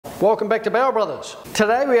Welcome back to Barrel Brothers.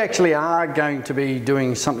 Today we actually are going to be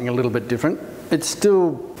doing something a little bit different. It's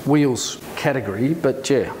still wheels category, but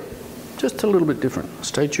yeah, just a little bit different.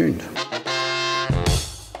 Stay tuned.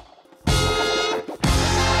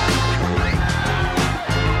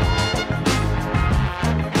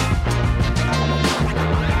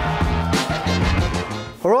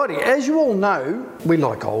 Alrighty, as you all know, we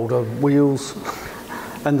like older wheels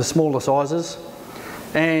and the smaller sizes.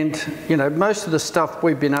 And, you know, most of the stuff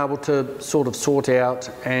we've been able to sort of sort out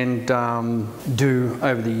and do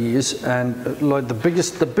over the years. And like the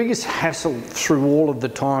biggest hassle through all of the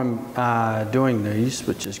time doing these,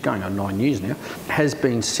 which is going on 9 years now, has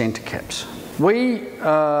been centre caps. We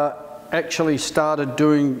actually started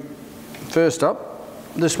doing, first up,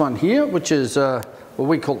 this one here, which is, well,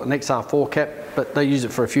 we call it an XR4 cap, but they use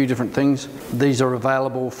it for a few different things. These are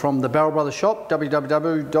available from the Barrel Brothers shop,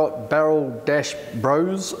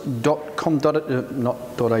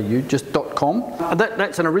 www.barrel-bros.com.au, just .com.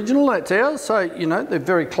 That's an original, that's ours, so you know, they're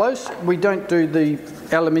very close. We don't do the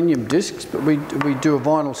aluminium discs, but we do a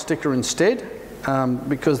vinyl sticker instead,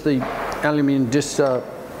 because the aluminium discs are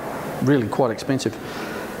really quite expensive.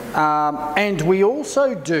 And we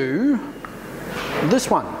also do this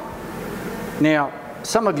one. Now,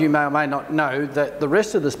 some of you may or may not know that the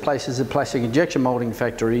rest of this place is a plastic injection moulding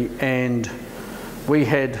factory, and we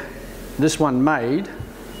had this one made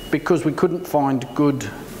because we couldn't find good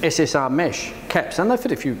SSR mesh caps, and they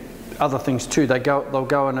fit a few other things too. They'll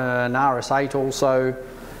go in an RS8 also,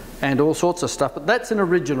 and all sorts of stuff, but that's an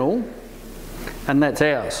original and that's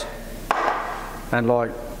ours, and like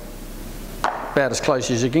about as close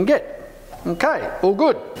as you can get. Okay, all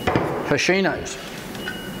good. Hoshino's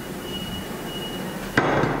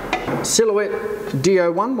Silhouette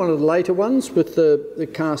DO1, one of the later ones with the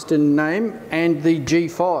cast-in name, and the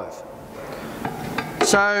G5.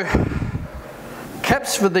 So,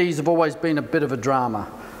 caps for these have always been a bit of a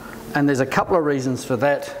drama, and there's a couple of reasons for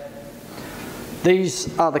that.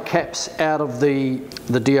 These are the caps out of the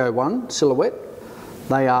DO1 Silhouette.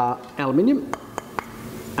 They are aluminium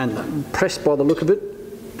and pressed by the look of it,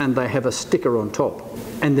 and they have a sticker on top.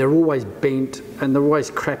 And they're always bent, and they're always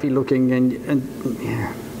crappy looking, and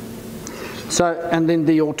yeah. So, and then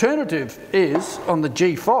the alternative is, on the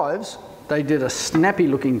G5s, they did a snappy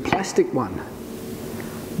looking plastic one,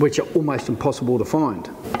 which are almost impossible to find.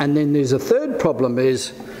 And then there's a third problem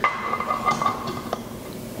is,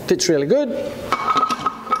 fits really good.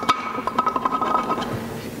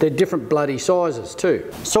 They're different bloody sizes too.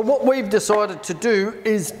 So what we've decided to do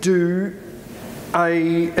is do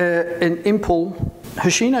an Impul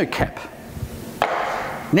Hoshino cap.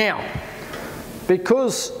 Now,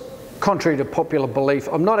 because contrary to popular belief,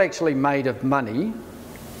 I'm not actually made of money.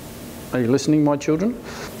 Are you listening, my children?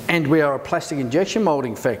 And we are a plastic injection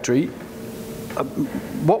moulding factory.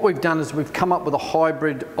 What we've done is we've come up with a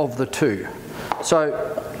hybrid of the two. So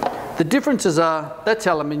the differences are, that's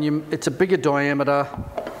aluminium, it's a bigger diameter.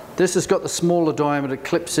 This has got the smaller diameter,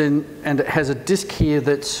 clips in, and it has a disc here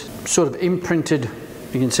that's sort of imprinted.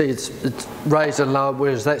 You can see it's razor low,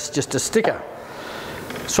 whereas that's just a sticker.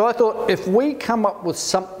 So I thought if we come up with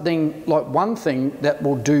something like one thing that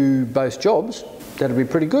will do both jobs, that'll be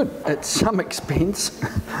pretty good. At some expense,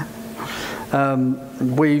 well,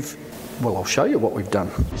 I'll show you what we've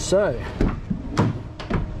done. So,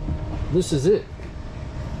 this is it.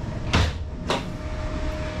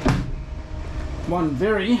 One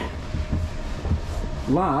very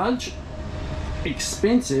large,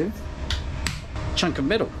 expensive chunk of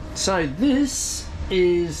metal. So this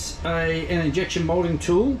is an injection moulding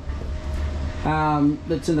tool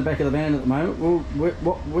that's in the back of the van at the moment.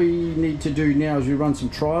 What we need to do now is we run some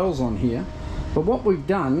trials on here. But what we've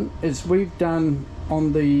done is we've done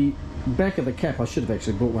on the back of the cap, I should have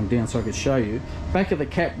actually brought one down so I could show you. Back of the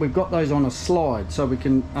cap, we've got those on a slide so we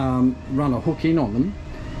can run a hook in on them.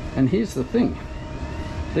 And here's the thing.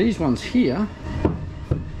 These ones here,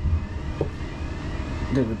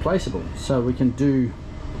 they're replaceable. So we can do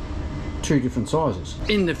two different sizes.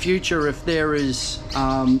 In the future, if there is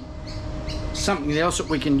something else that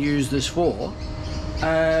we can use this for,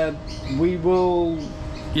 we will,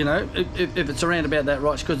 you know, if it's around about that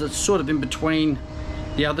right, because it's sort of in between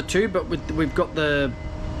the other two, but we've got the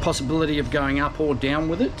possibility of going up or down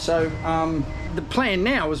with it. So the plan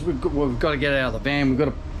now is we've got to get it out of the van, we've got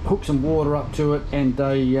to hook some water up to it, and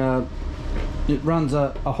it runs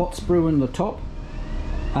a hot sprue in the top.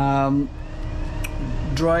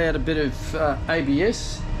 Dry out a bit of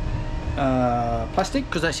ABS plastic,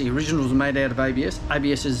 because actually originals are made out of ABS.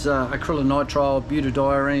 ABS is acrylonitrile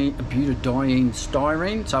butadiene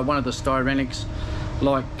styrene, so one of the styrenics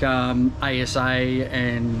like ASA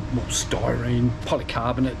and styrene,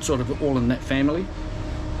 polycarbonate, sort of all in that family.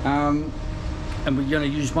 And we're going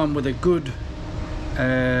to use one with a good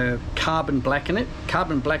carbon black in it.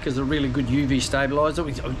 Carbon black is a really good UV stabilizer.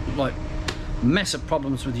 We like massive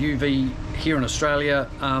problems with UV here in Australia.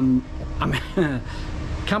 I mean,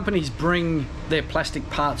 companies bring their plastic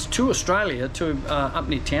parts to Australia, to up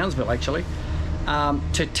near Townsville actually,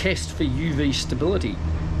 to test for UV stability.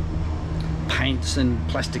 Paints and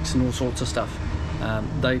plastics and all sorts of stuff.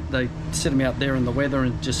 They set them out there in the weather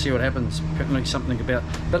and just see what happens. Apparently something about,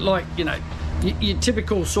 but like, you know, your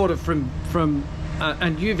typical sort of from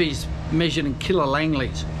and UV's measured in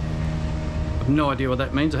kilolanglis. I've no idea what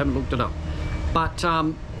that means. I haven't looked it up. But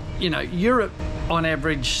you know, Europe on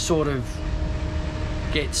average sort of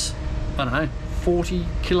gets, I don't know, 40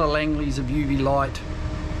 kilolanglis of UV light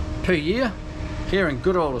per year. Here in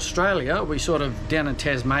good old Australia, we sort of, down in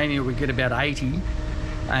Tasmania, we get about 80.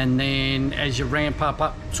 And then as you ramp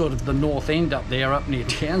up sort of the north end up there, up near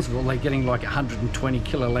Townsville, they're getting like 120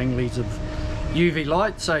 kilolanglis of UV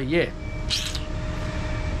light. So yeah,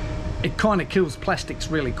 it kind of kills plastics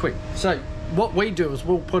really quick. So what we do is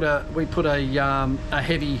we put a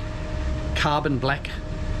heavy carbon black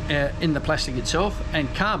in the plastic itself,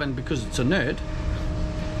 and carbon, because it's inert,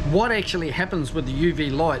 what actually happens with the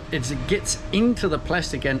UV light is it gets into the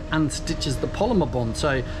plastic and unstitches the polymer bond.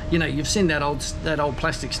 So, you know, you've seen that old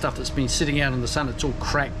plastic stuff that's been sitting out in the sun, it's all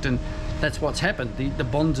cracked, and that's what's happened. The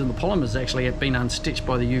bonds in the polymers actually have been unstitched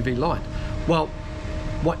by the UV light. Well,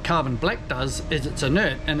 what carbon black does is it's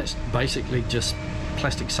inert, and it's basically just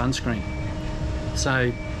plastic sunscreen.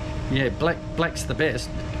 So yeah, black's the best.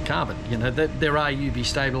 Carbon, you know, there are UV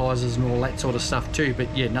stabilizers and all that sort of stuff too,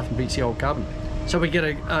 but yeah, nothing beats the old carbon. So we get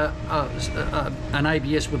an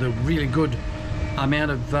ABS with a really good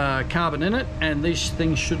amount of carbon in it, and these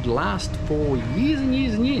things should last for years and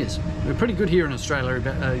years and years. We're pretty good here in Australia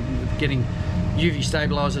about getting UV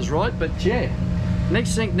stabilizers right, but yeah,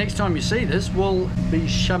 next time you see this, we'll be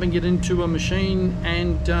shoving it into a machine,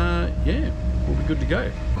 and yeah, we'll be good to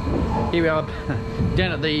go. Here we are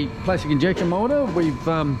down at the plastic injection molder. We've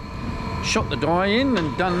shot the die in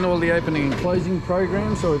and done all the opening and closing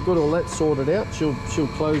program, so we've got all that sorted out. She'll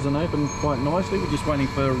close and open quite nicely. We're just waiting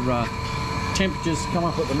for temperatures to come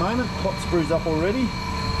up at the moment. Hot screws up already.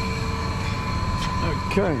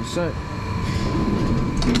 Okay, so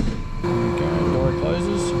die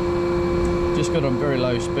closes. Just got on very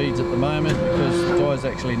low speeds at the moment because the die's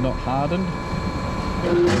actually not hardened.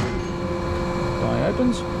 Die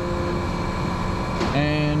opens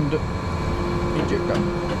and ejector.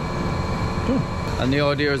 Cool. And the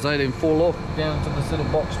idea is they then fall off down to this little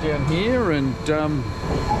box down here, and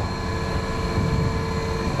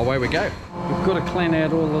away we go. We've got to clean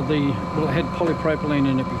out all of the, well, it had polypropylene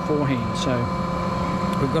in it beforehand, so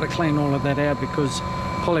we've got to clean all of that out because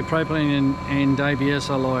polypropylene and ABS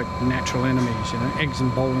are like natural enemies, you know, eggs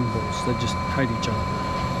and bowling balls. They just hate each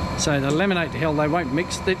other. So they laminate to hell. They won't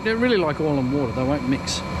mix. They're really like oil and water. They won't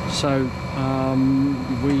mix. So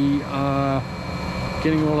we are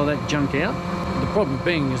getting all of that junk out. The problem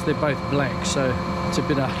being is they're both black, so it's a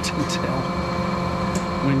bit hard to tell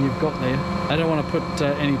when you've got there. I don't want to put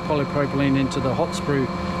any polypropylene into the hot sprue.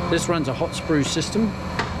 This runs a hot sprue system,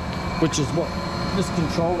 which is what this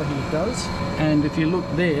controller here does. And if you look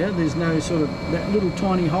there, there's no sort of, that little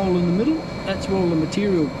tiny hole in the middle, that's where all the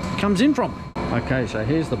material comes in from. Okay, so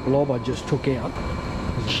here's the blob I just took out.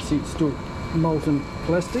 As you can see, it's still molten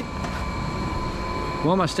plastic.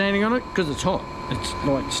 Why am I standing on it? Because it's hot. It's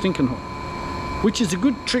like stinking hot. Which is a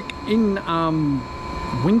good trick in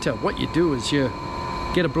winter. What you do is you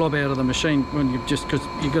get a blob out of the machine when you just, because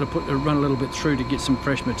you've got to run a little bit through to get some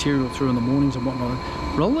fresh material through in the mornings and whatnot.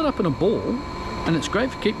 Roll it up in a ball, and it's great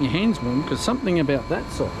for keeping your hands warm because something about that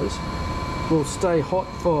size will stay hot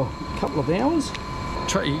for a couple of hours.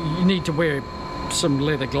 You need to wear some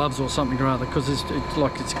leather gloves or something or other because it's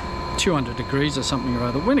like it's 200 degrees or something or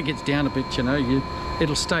other. When it gets down a bit, you know,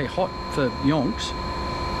 it'll stay hot for yonks,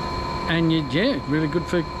 and yeah, really good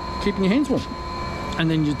for keeping your hands warm. And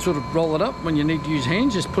then you'd sort of roll it up when you need to use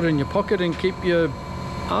hands, just put it in your pocket and keep your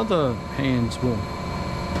other hands warm.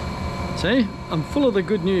 See, I'm full of the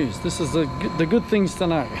good news. This is the good things to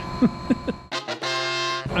know.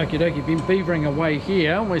 Okie dokie, been beavering away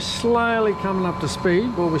here. We're slowly coming up to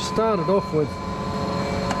speed. Well, we started off with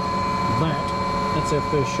that. That's our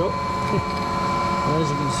first shot. As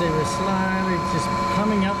you can see, we're slowly just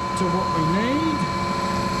coming up to what we need.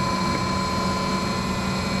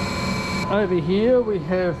 Over here we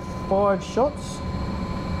have 5 shots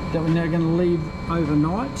that we're now going to leave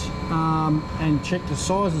overnight and check the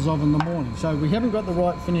sizes of in the morning. So we haven't got the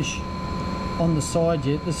right finish on the side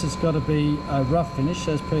yet. This has got to be a rough finish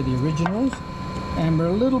as per the originals, and we're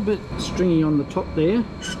a little bit stringy on the top there.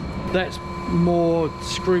 That's more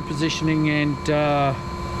screw positioning and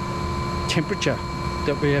temperature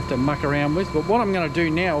that we have to muck around with. But what I'm going to do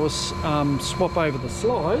now is swap over the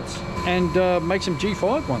slides and make some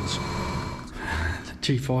G5 ones. The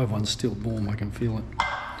G5 one's still warm, I can feel it.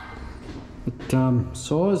 But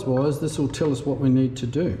size wise, this will tell us what we need to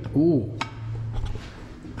do. Ooh.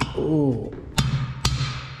 Ooh.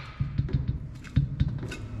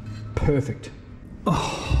 Perfect.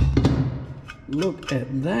 Oh, look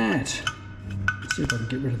at that. Let's see if I can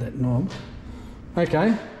get rid of that knob.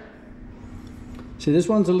 Okay. See, this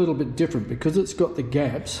one's a little bit different because it's got the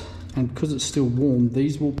gaps, and because it's still warm,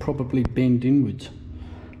 these will probably bend inwards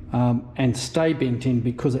and stay bent in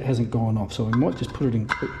because it hasn't gone off. So we might just put it in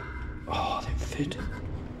quick. Oh, they fit.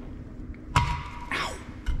 Ow.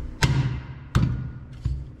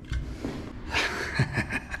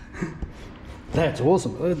 That's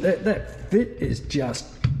awesome. That fit is just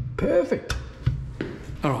perfect.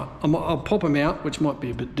 All right, I'll pop them out, which might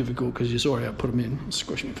be a bit difficult because you saw how I put them in. I'm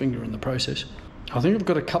squishing my finger in the process. I think I've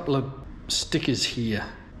got a couple of stickers here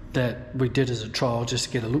that we did as a trial just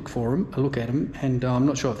to get a look at them, and I'm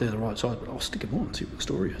not sure if they're the right size, but I'll stick them on and see what the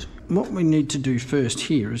story is. What we need to do first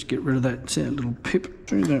here is get rid of that little pip.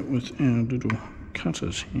 Do that with our little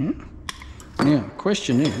cutters here. Now,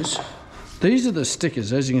 question is, these are the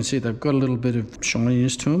stickers. As you can see, they've got a little bit of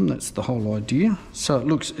shininess to them. That's the whole idea. So it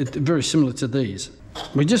looks very similar to these.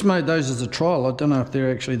 We just made those as a trial. I don't know if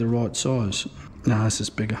they're actually the right size. No, this is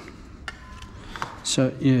bigger.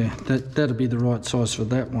 So yeah, that'll be the right size for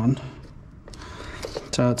that one.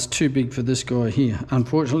 So it's too big for this guy here.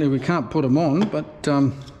 Unfortunately, we can't put them on, but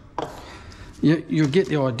you'll get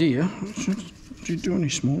the idea. Do you do any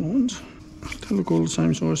smaller ones? They look all the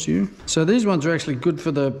same size to you. So these ones are actually good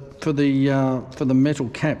for the metal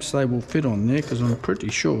caps. They will fit on there because I'm pretty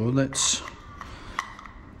sure that's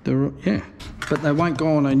yeah. But they won't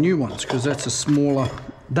go on our new ones because that's a smaller.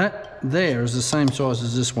 That there is the same size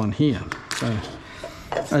as this one here. So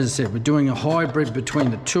as I said, we're doing a hybrid between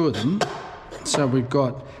the two of them. So we've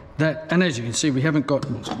got that, and as you can see, we haven't got.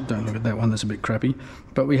 Don't look at that one. That's a bit crappy.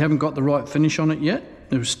 But we haven't got the right finish on it yet.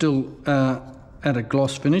 It was still at a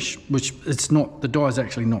gloss finish, which it's not. The die's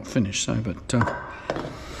actually not finished. So, but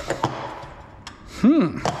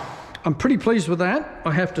I'm pretty pleased with that,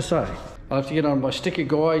 I have to say. I'll have to get on my sticker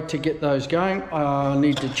guy to get those going. I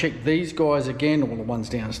need to check these guys again, all the ones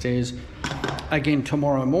downstairs, again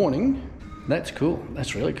tomorrow morning. That's cool.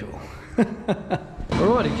 That's really cool.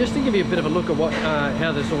 Alrighty, just to give you a bit of a look at what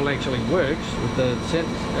how this all actually works with the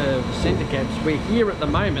centre caps. We're here at the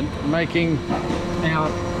moment making our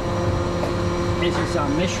SSR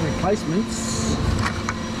mesh replacements.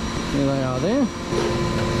 There they are there.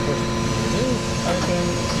 Open,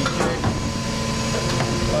 eject,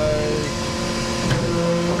 close.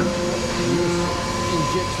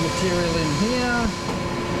 Injects material in here.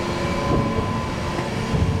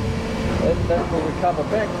 That will recover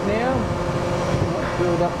back now.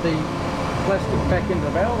 Build up the plastic back into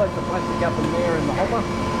the barrel. There's the plastic up in there in the hopper,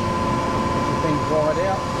 which has been dried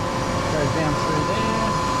out. Goes down through there.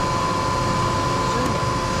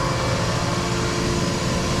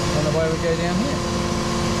 And away we go down here.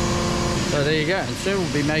 So there you go. And soon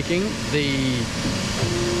we'll be making the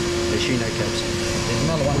Hoshino caps. There's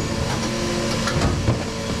another one.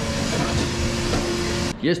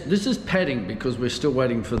 Yes, this is padding because we're still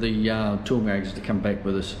waiting for the tool mags to come back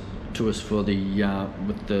with us to us for the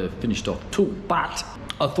with the finished off tool. But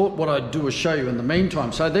I thought what I'd do is show you in the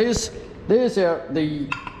meantime. So there's the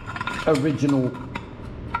original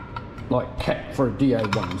like cap for a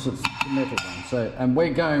DO1, so it's the metal one. So and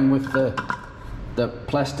we're going with the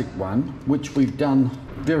plastic one, which we've done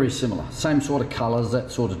very similar, same sort of colours,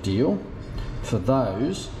 that sort of deal for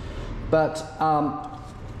those. But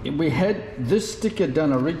we had this sticker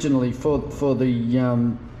done originally for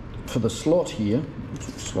the slot here,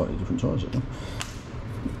 slightly different size,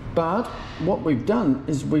 but what we've done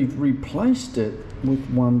is we've replaced it with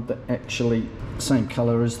one that actually same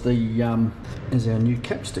colour as the as our new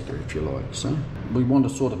cap sticker, if you like. So we want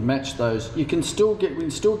to sort of match those. We can still get we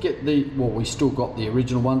still got the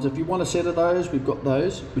original ones. If you want a set of those, we've got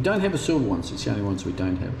those. We don't have a silver ones. It's the only ones we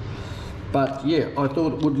don't have. But yeah, I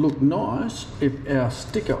thought it would look nice if our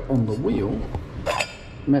sticker on the wheel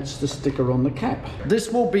matched the sticker on the cap. This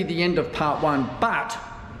will be the end of part one, but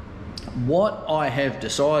what I have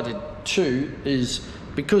decided to is,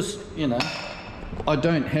 because, you know, I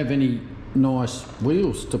don't have any nice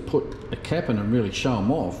wheels to put a cap in and really show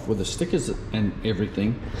them off with the stickers and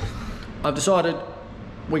everything, I've decided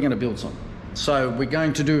we're going to build some. So we're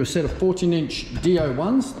going to do a set of 14-inch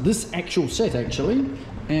DO1s, this actual set actually,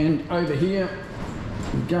 and over here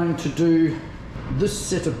we're going to do this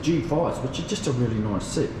set of G5s, which is just a really nice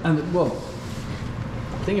set. And well,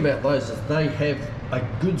 the thing about those is they have a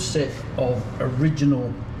good set of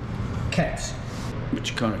original caps,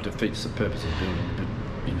 which kind of defeats the purpose of building, but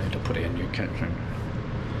you know, to put our new caps in.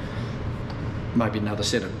 Maybe another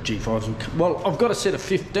set of G5s. Well, I've got a set of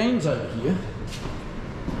 15s over here.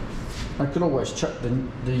 I could always chuck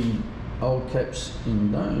the old caps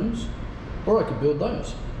in those, or I could build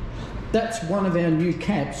those. That's one of our new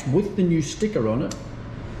caps with the new sticker on it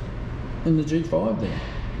in the G5 there.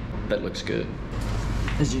 That looks good.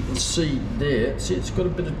 As you can see there, see it's got a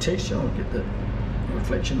bit of texture. I'll get the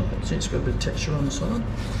reflection of it. See it's got a bit of texture on the side.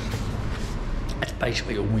 That's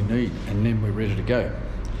basically all we need, and then we're ready to go.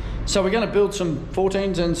 So we're going to build some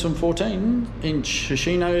 14s and some 14-inch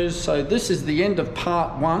Hoshinos. So this is the end of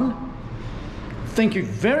part 1. Thank you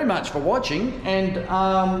very much for watching, and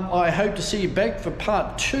I hope to see you back for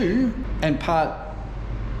part 2 and part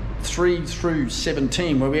 3 through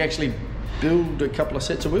 17, where we actually build a couple of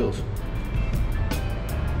sets of wheels.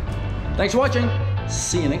 Thanks for watching.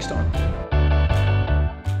 See you next time.